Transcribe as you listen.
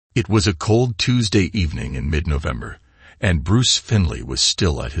It was a cold Tuesday evening in mid-November, and Bruce Finley was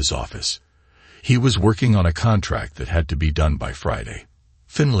still at his office. He was working on a contract that had to be done by Friday.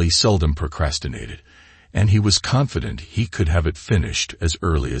 Finley seldom procrastinated, and he was confident he could have it finished as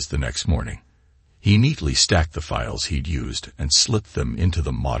early as the next morning. He neatly stacked the files he'd used and slipped them into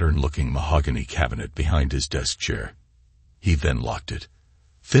the modern-looking mahogany cabinet behind his desk chair. He then locked it.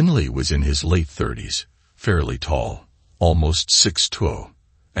 Finley was in his late 30s, fairly tall, almost 6'2",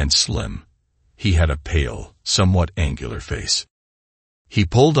 and slim. He had a pale, somewhat angular face. He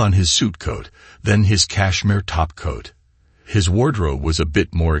pulled on his suit coat, then his cashmere top coat. His wardrobe was a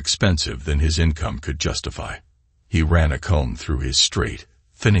bit more expensive than his income could justify. He ran a comb through his straight,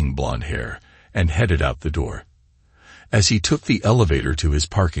 thinning blonde hair and headed out the door. As he took the elevator to his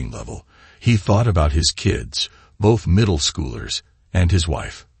parking level, he thought about his kids, both middle schoolers, and his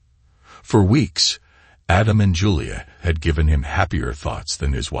wife. For weeks, Adam and Julia had given him happier thoughts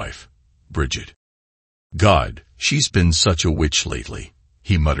than his wife, Bridget. God, she's been such a witch lately,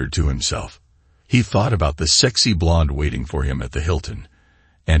 he muttered to himself. He thought about the sexy blonde waiting for him at the Hilton,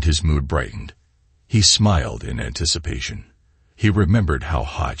 and his mood brightened. He smiled in anticipation. He remembered how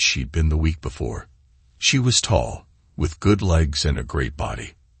hot she'd been the week before. She was tall, with good legs and a great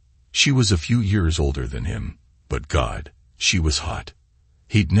body. She was a few years older than him, but God, she was hot.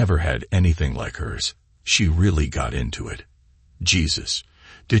 He'd never had anything like hers. She really got into it. Jesus,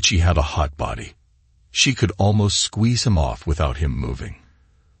 did she have a hot body? She could almost squeeze him off without him moving.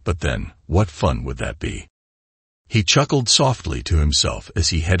 But then, what fun would that be? He chuckled softly to himself as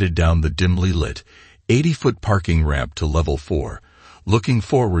he headed down the dimly lit, 80-foot parking ramp to level 4, looking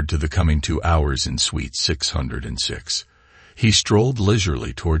forward to the coming 2 hours in suite 606. He strolled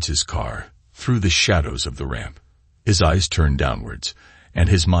leisurely towards his car, through the shadows of the ramp. His eyes turned downwards, and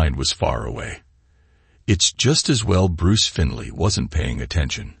his mind was far away. It's just as well Bruce Finley wasn't paying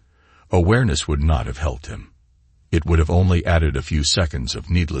attention. Awareness would not have helped him. It would have only added a few seconds of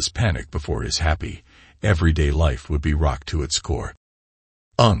needless panic before his happy, everyday life would be rocked to its core.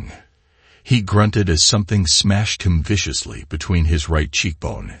 He grunted as something smashed him viciously between his right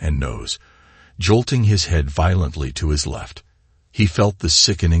cheekbone and nose, jolting his head violently to his left. He felt the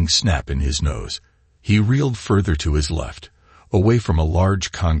sickening snap in his nose. He reeled further to his left, away from a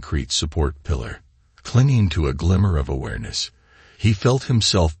large concrete support pillar. Clinging to a glimmer of awareness, he felt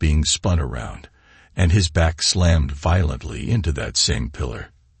himself being spun around, and his back slammed violently into that same pillar.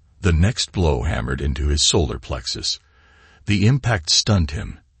 The next blow hammered into his solar plexus. The impact stunned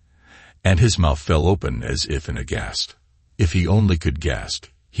him, and his mouth fell open as if in a gasp. If he only could gasp,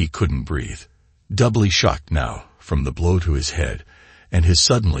 he couldn't breathe. Doubly shocked now, from the blow to his head, and his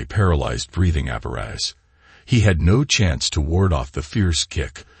suddenly paralyzed breathing apparatus, he had no chance to ward off the fierce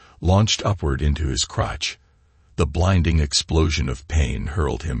kick, launched upward into his crotch. The blinding explosion of pain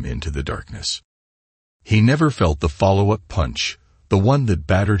hurled him into the darkness. He never felt the follow-up punch, the one that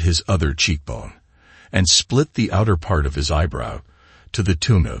battered his other cheekbone, and split the outer part of his eyebrow, to the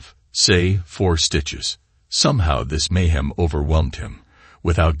tune of, say, 4 stitches. Somehow this mayhem overwhelmed him,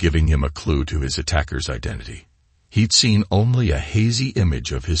 without giving him a clue to his attacker's identity. He'd seen only a hazy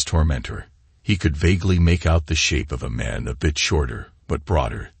image of his tormentor. He could vaguely make out the shape of a man a bit shorter, but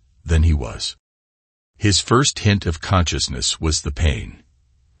broader, than he was. His first hint of consciousness was the pain.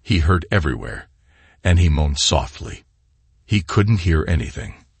 He hurt everywhere, and he moaned softly. He couldn't hear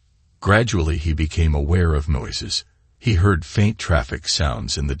anything. Gradually he became aware of noises. He heard faint traffic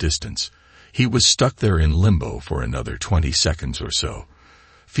sounds in the distance. He was stuck there in limbo for another 20 seconds or so,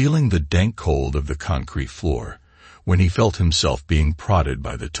 feeling the dank cold of the concrete floor, when he felt himself being prodded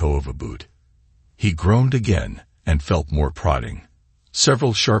by the toe of a boot. He groaned again and felt more prodding,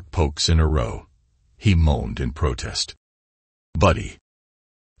 several sharp pokes in a row. He moaned in protest. "Buddy."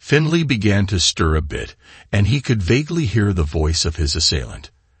 Finley began to stir a bit, and he could vaguely hear the voice of his assailant.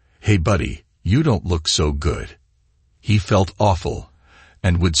 "Hey buddy, you don't look so good." He felt awful,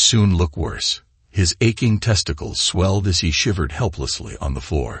 and would soon look worse. His aching testicles swelled as he shivered helplessly on the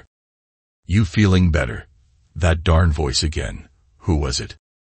floor. "You feeling better?" That darn voice again. Who was it?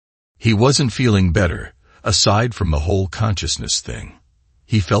 He wasn't feeling better, aside from the whole consciousness thing.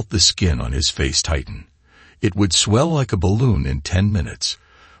 He felt the skin on his face tighten. It would swell like a balloon in 10 minutes.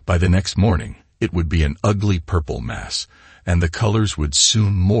 By the next morning, it would be an ugly purple mass, and the colors would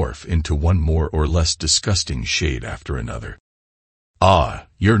soon morph into one more or less disgusting shade after another. "Ah,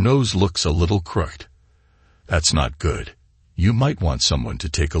 your nose looks a little crooked. That's not good. You might want someone to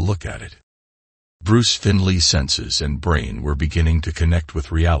take a look at it." Bruce Finley's senses and brain were beginning to connect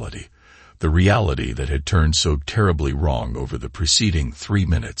with reality, the reality that had turned so terribly wrong over the preceding 3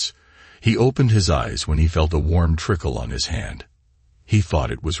 minutes. He opened his eyes when he felt a warm trickle on his hand. He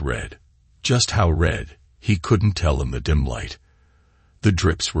thought it was red. Just how red, he couldn't tell in the dim light. The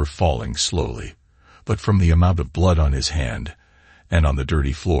drips were falling slowly, but from the amount of blood on his hand and on the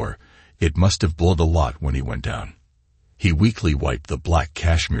dirty floor, it must have bled a lot when he went down. He weakly wiped the black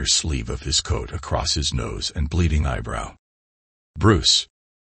cashmere sleeve of his coat across his nose and bleeding eyebrow. "Bruce."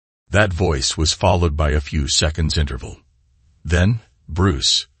 That voice was followed by a few seconds interval. Then,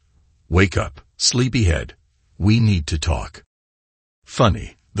 "Bruce. Wake up, sleepyhead. We need to talk."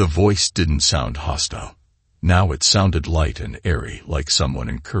 Funny, the voice didn't sound hostile. Now it sounded light and airy, like someone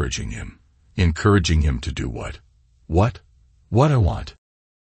encouraging him. Encouraging him to do what? What I want.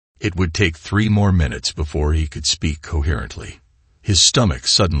 It would take 3 more minutes before he could speak coherently. His stomach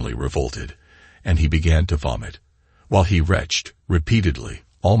suddenly revolted, and he began to vomit. While he retched, repeatedly,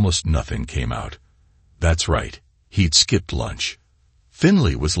 almost nothing came out. That's right, he'd skipped lunch.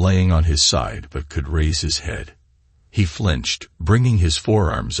 Finley was laying on his side but could raise his head. He flinched, bringing his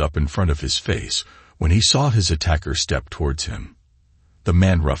forearms up in front of his face when he saw his attacker step towards him. The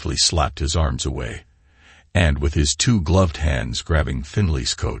man roughly slapped his arms away, and with his 2 gloved hands grabbing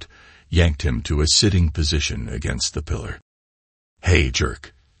Finley's coat, yanked him to a sitting position against the pillar. "Hey,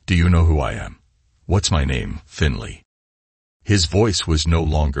 jerk, do you know who I am? What's my name, Finley?" His voice was no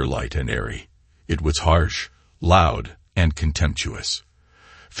longer light and airy. It was harsh, loud, and contemptuous.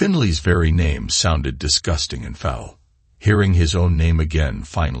 Finley's very name sounded disgusting and foul. Hearing his own name again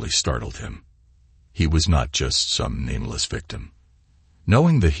finally startled him. He was not just some nameless victim.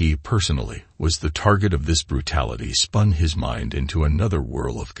 Knowing that he, personally, was the target of this brutality spun his mind into another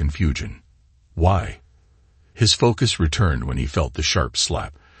whirl of confusion. Why? His focus returned when he felt the sharp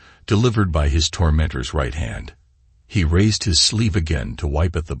slap, delivered by his tormentor's right hand. He raised his sleeve again to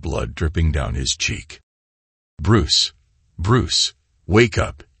wipe at the blood dripping down his cheek. "Bruce, wake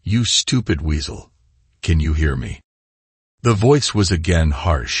up, you stupid weasel. Can you hear me?" The voice was again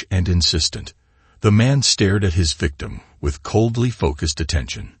harsh and insistent. The man stared at his victim with coldly focused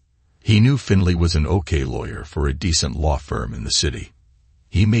attention. He knew Finley was an okay lawyer for a decent law firm in the city.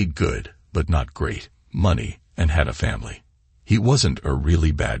 He made good, but not great, money and had a family. He wasn't a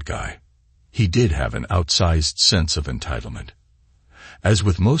really bad guy. He did have an outsized sense of entitlement. As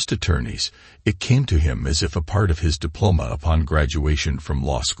with most attorneys, it came to him as if a part of his diploma upon graduation from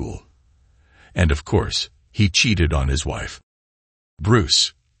law school. And of course, he cheated on his wife.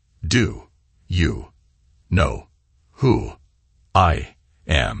 "Bruce, do you know who I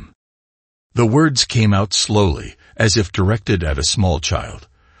am?" The words came out slowly, as if directed at a small child.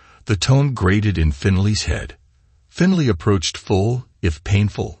 The tone grated in Finley's head. Finley approached full, if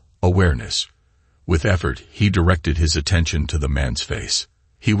painful, awareness. With effort, he directed his attention to the man's face.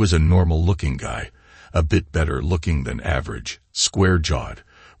 He was a normal-looking guy, a bit better looking than average, square-jawed,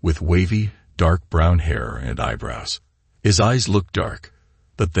 with wavy, dark brown hair and eyebrows. His eyes looked dark,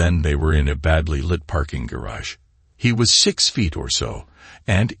 but then they were in a badly lit parking garage. He was 6 feet or so,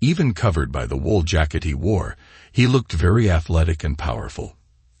 and even covered by the wool jacket he wore, he looked very athletic and powerful.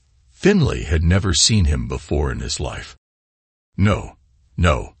 Finley had never seen him before in his life. No,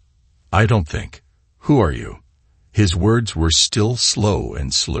 I don't think. Who are you?" His words were still slow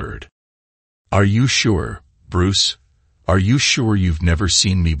and slurred. "Are you sure, Bruce? Are you sure you've never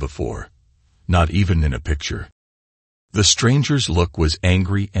seen me before? Not even in a picture?" The stranger's look was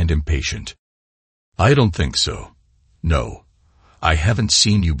angry and impatient. "I don't think so. No, I haven't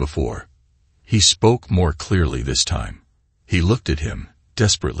seen you before." He spoke more clearly this time. He looked at him,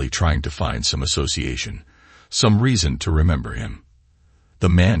 desperately trying to find some association, some reason to remember him.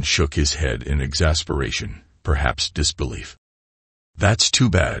 The man shook his head in exasperation, perhaps disbelief. "That's too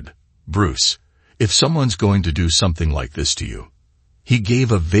bad, Bruce. If someone's going to do something like this to you." He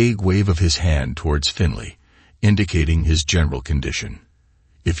gave a vague wave of his hand towards Finley, indicating his general condition.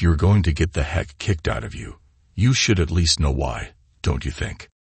 "If you're going to get the heck kicked out of you, you should at least know why, don't you think?"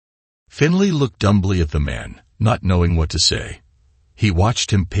 Finley looked dumbly at the man, not knowing what to say. He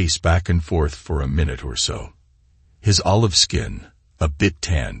watched him pace back and forth for a minute or so. His olive skin, a bit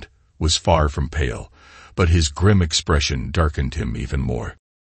tanned, was far from pale, but his grim expression darkened him even more.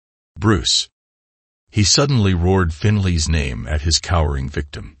 "Bruce." He suddenly roared Finley's name at his cowering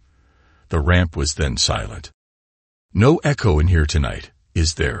victim. The ramp was then silent. "No echo in here tonight,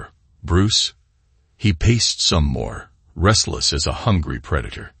 is there, Bruce?" He paced some more, restless as a hungry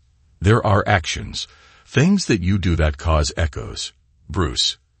predator. "There are actions, things that you do that cause echoes,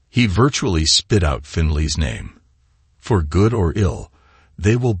 Bruce." He virtually spit out Finley's name. "For good or ill,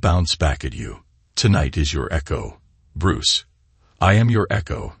 they will bounce back at you. Tonight is your echo, Bruce. I am your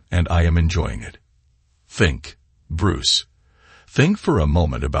echo, and I am enjoying it. Think, Bruce. Think for a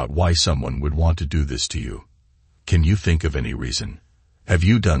moment about why someone would want to do this to you. Can you think of any reason? Have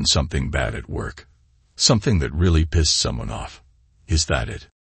you done something bad at work? Something that really pissed someone off? Is that it?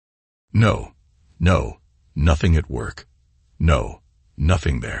 No, nothing at work. No,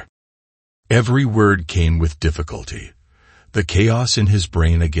 nothing there. Every word came with difficulty, the chaos in his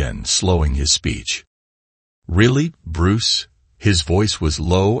brain again slowing his speech. Really, Bruce? His voice was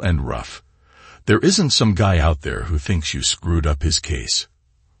low and rough. There isn't some guy out there who thinks you screwed up his case.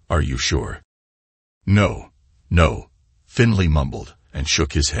 Are you sure? No, Finley mumbled and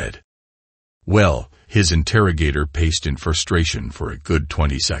shook his head. Well, his interrogator paced in frustration for a good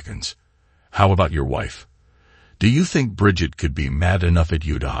 20 seconds. How about your wife? Do you think Bridget could be mad enough at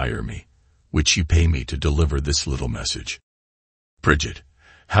you to hire me? Would she pay me to deliver this little message? Bridget,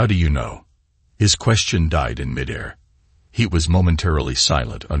 how do you know? His question died in midair. He was momentarily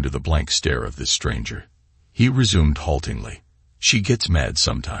silent under the blank stare of this stranger. He resumed haltingly. She gets mad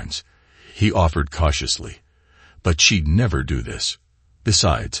sometimes. He offered cautiously. But she'd never do this.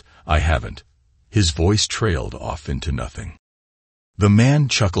 Besides, I haven't. His voice trailed off into nothing. The man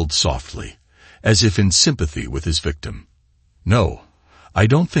chuckled softly, as if in sympathy with his victim. No, I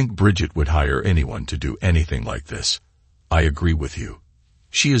don't think Bridget would hire anyone to do anything like this. I agree with you.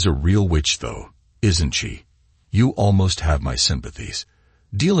 She is a real witch, though, isn't she? You almost have my sympathies.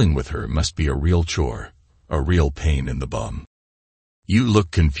 Dealing with her must be a real chore, a real pain in the bum. You look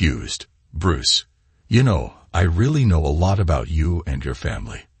confused, Bruce. You know, I really know a lot about you and your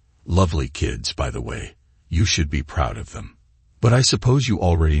family. Lovely kids, by the way. You should be proud of them. But I suppose you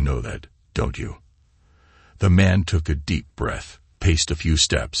already know that, don't you? The man took a deep breath, paced a few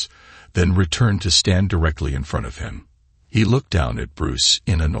steps, then returned to stand directly in front of him. He looked down at Bruce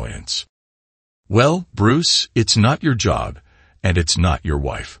in annoyance. Well, Bruce, it's not your job, and it's not your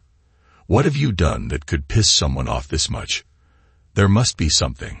wife. What have you done that could piss someone off this much? There must be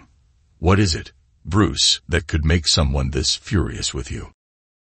something. What is it, Bruce, that could make someone this furious with you?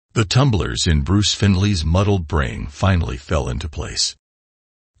 The tumblers in Bruce Finley's muddled brain finally fell into place.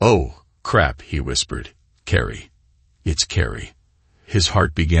 Oh, crap, he whispered. Carrie. It's Carrie. His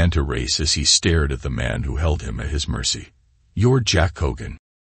heart began to race as he stared at the man who held him at his mercy. You're Jack Hogan.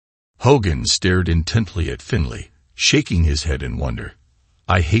 Hogan stared intently at Finley, shaking his head in wonder.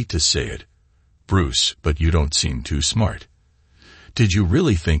 I hate to say it, Bruce, but you don't seem too smart. Did you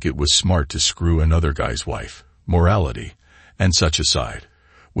really think it was smart to screw another guy's wife, morality, and such aside,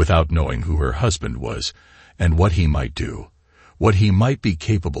 without knowing who her husband was and what he might do, what he might be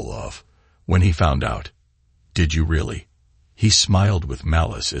capable of, when he found out? Did you really? He smiled with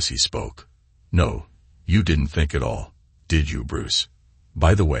malice as he spoke. No, you didn't think at all, did you, Bruce?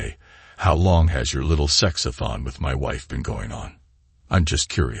 By the way, how long has your little sexathon with my wife been going on? I'm just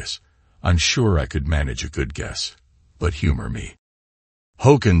curious. I'm sure I could manage a good guess, but humor me.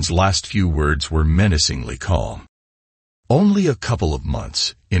 Hogan's last few words were menacingly calm. Only a couple of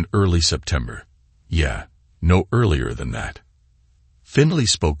months, in early September. Yeah, no earlier than that. Finley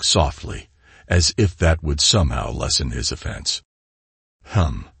spoke softly, as if that would somehow lessen his offense.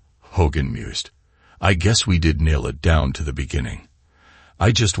 Hogan mused. I guess we did nail it down to the beginning.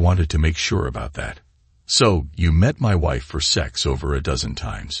 I just wanted to make sure about that. So, you met my wife for sex over a dozen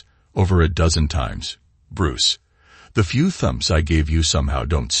times. Over a dozen times, Bruce. The few thumps I gave you somehow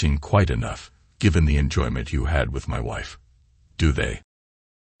don't seem quite enough, given the enjoyment you had with my wife. Do they?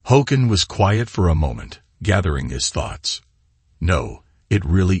 Hogan was quiet for a moment, gathering his thoughts. No, it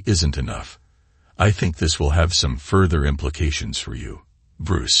really isn't enough. I think this will have some further implications for you,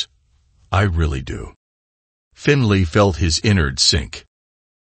 Bruce. I really do. Finley felt his innards sink.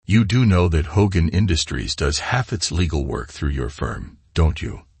 You do know that Hogan Industries does half its legal work through your firm, don't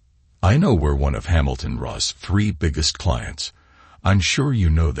you? I know we're one of Hamilton Raw's 3 biggest clients. I'm sure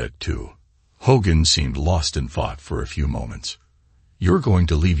you know that too. Hogan seemed lost in thought for a few moments. You're going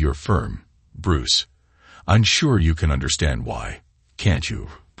to leave your firm, Bruce. I'm sure you can understand why, can't you,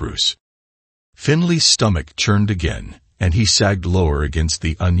 Bruce? Finley's stomach churned again, and he sagged lower against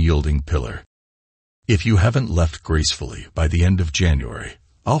the unyielding pillar. If you haven't left gracefully by the end of January,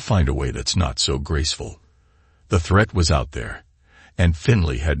 I'll find a way that's not so graceful. The threat was out there, and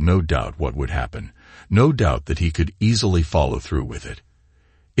Finley had no doubt what would happen, no doubt that he could easily follow through with it.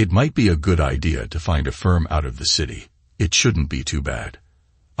 It might be a good idea to find a firm out of the city. It shouldn't be too bad.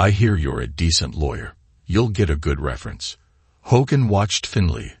 I hear you're a decent lawyer. You'll get a good reference. Hogan watched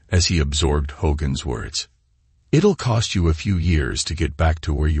Finley as he absorbed Hogan's words. It'll cost you a few years to get back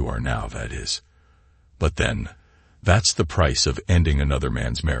to where you are now, that is. But then, that's the price of ending another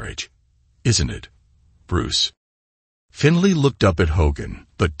man's marriage, isn't it, Bruce? Finley looked up at Hogan,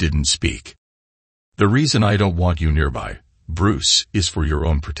 but didn't speak. The reason I don't want you nearby, Bruce, is for your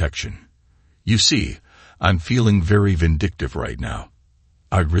own protection. You see, I'm feeling very vindictive right now.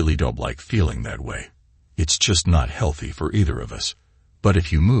 I really don't like feeling that way. It's just not healthy for either of us. But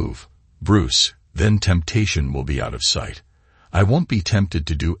if you move, Bruce, then temptation will be out of sight. I won't be tempted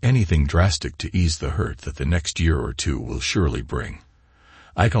to do anything drastic to ease the hurt that the next year or two will surely bring.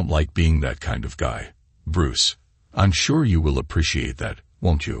 I don't like being that kind of guy. Bruce, I'm sure you will appreciate that,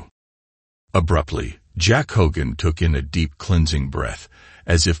 won't you? Abruptly, Jack Hogan took in a deep cleansing breath,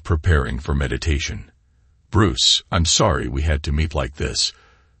 as if preparing for meditation. Bruce, I'm sorry we had to meet like this,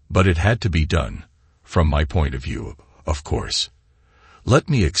 but it had to be done, from my point of view, of course. Let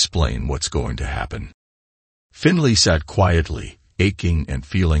me explain what's going to happen. Finley sat quietly, aching and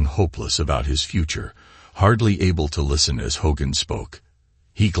feeling hopeless about his future, hardly able to listen as Hogan spoke.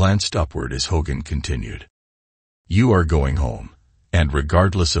 He glanced upward as Hogan continued. You are going home, and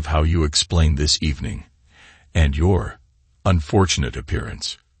regardless of how you explain this evening, and your unfortunate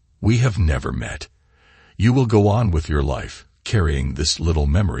appearance, we have never met. You will go on with your life, carrying this little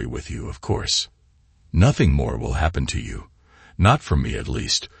memory with you, of course. Nothing more will happen to you, not from me at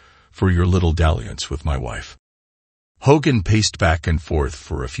least, for your little dalliance with my wife. Hogan paced back and forth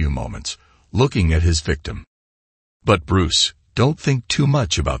for a few moments, looking at his victim. But Bruce, don't think too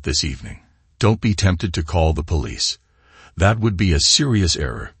much about this evening. Don't be tempted to call the police. That would be a serious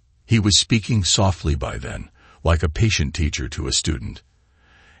error. He was speaking softly by then, like a patient teacher to a student.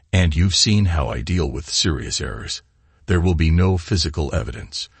 And you've seen how I deal with serious errors. There will be no physical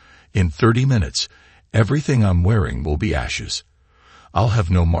evidence. In 30 minutes, everything I'm wearing will be ashes. I'll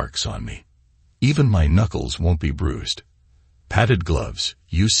have no marks on me. Even my knuckles won't be bruised. Padded gloves,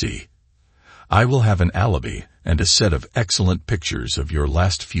 you see. I will have an alibi and a set of excellent pictures of your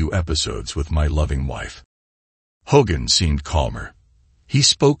last few episodes with my loving wife. Hogan seemed calmer. He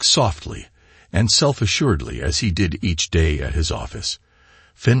spoke softly and self-assuredly as he did each day at his office.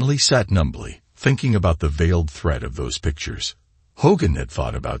 Finley sat numbly, thinking about the veiled threat of those pictures. Hogan had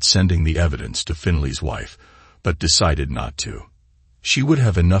thought about sending the evidence to Finley's wife, but decided not to. She would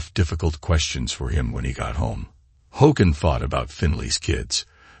have enough difficult questions for him when he got home. Hogan thought about Finley's kids.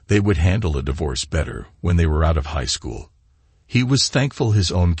 They would handle a divorce better when they were out of high school. He was thankful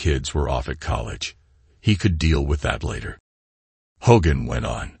his own kids were off at college. He could deal with that later. Hogan went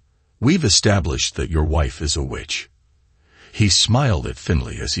on. We've established that your wife is a witch. He smiled at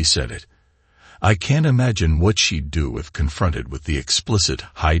Finley as he said it. I can't imagine what she'd do if confronted with the explicit,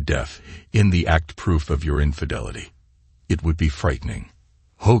 high-def, in-the-act proof of your infidelity. It would be frightening.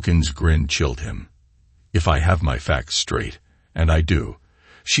 Hogan's grin chilled him. If I have my facts straight, and I do,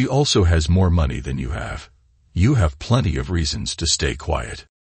 she also has more money than you have. You have plenty of reasons to stay quiet.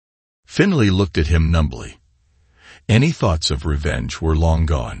 Finley looked at him numbly. Any thoughts of revenge were long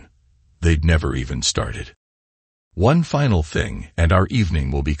gone. They'd never even started. One final thing, and our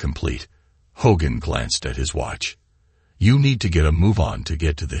evening will be complete. Hogan glanced at his watch. You need to get a move on to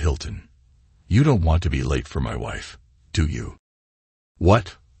get to the Hilton. You don't want to be late for my wife, do you?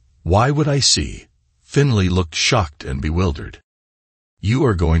 What? Why would I see? Finley looked shocked and bewildered. You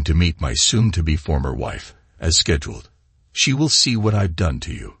are going to meet my soon-to-be former wife, as scheduled. She will see what I've done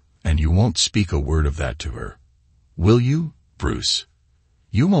to you, and you won't speak a word of that to her. Will you, Bruce?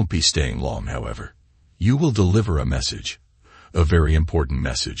 You won't be staying long, however. You will deliver a message, a very important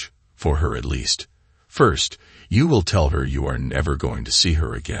message, for her at least. First, you will tell her you are never going to see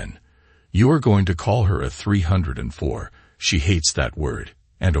her again. You are going to call her a 304, she hates that word,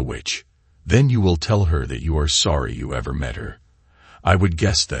 and a witch. Then you will tell her that you are sorry you ever met her. I would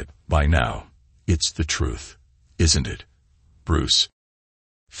guess that, by now, it's the truth, isn't it, Bruce?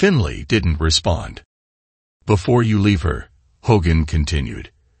 Finley didn't respond. Before you leave her, Hogan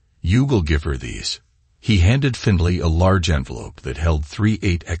continued, you will give her these. He handed Finley a large envelope that held 3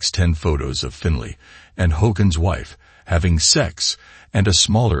 8x10 photos of Finley and Hogan's wife having sex, and a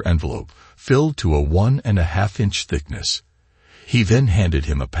smaller envelope filled to a 1.5-inch thickness. He then handed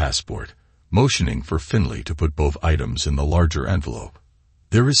him a passport, motioning for Finley to put both items in the larger envelope.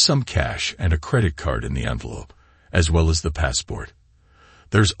 There is some cash and a credit card in the envelope, as well as the passport.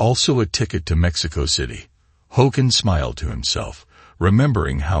 There's also a ticket to Mexico City. Hogan smiled to himself,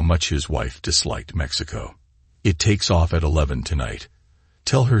 remembering how much his wife disliked Mexico. It takes off at 11 tonight.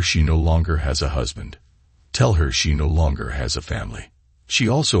 Tell her she no longer has a husband. Tell her she no longer has a family. She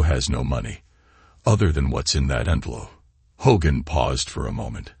also has no money, other than what's in that envelope. Hogan paused for a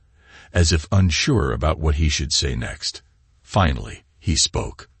moment, as if unsure about what he should say next. Finally, he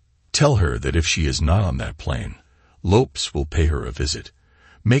spoke. Tell her that if she is not on that plane, Lopes will pay her a visit.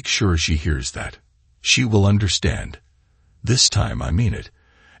 Make sure she hears that. She will understand. This time I mean it.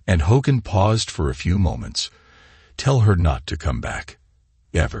 And Hogan paused for a few moments. Tell her not to come back.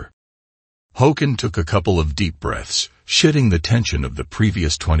 Ever. Hogan took a couple of deep breaths, shedding the tension of the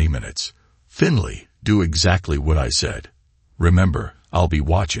previous 20 minutes. "Finley, do exactly what I said. Remember, I'll be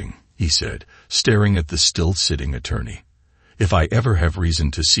watching," he said, staring at the still-sitting attorney. "If I ever have reason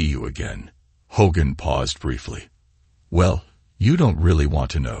to see you again." Hogan paused briefly. "Well, you don't really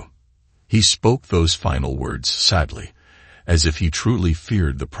want to know." He spoke those final words sadly, as if he truly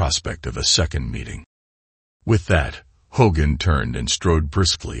feared the prospect of a second meeting. With that, Hogan turned and strode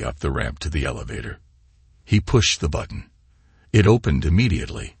briskly up the ramp to the elevator. He pushed the button. It opened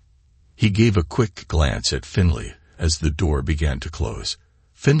immediately. He gave a quick glance at Finley as the door began to close.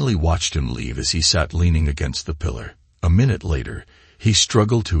 Finley watched him leave as he sat leaning against the pillar. A minute later, he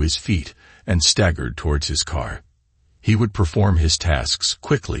struggled to his feet and staggered towards his car. He would perform his tasks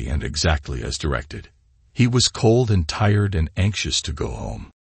quickly and exactly as directed. He was cold and tired and anxious to go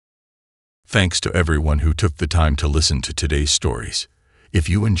home. Thanks to everyone who took the time to listen to today's stories. If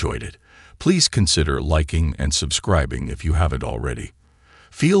you enjoyed it, please consider liking and subscribing if you haven't already.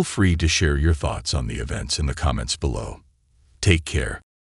 Feel free to share your thoughts on the events in the comments below. Take care.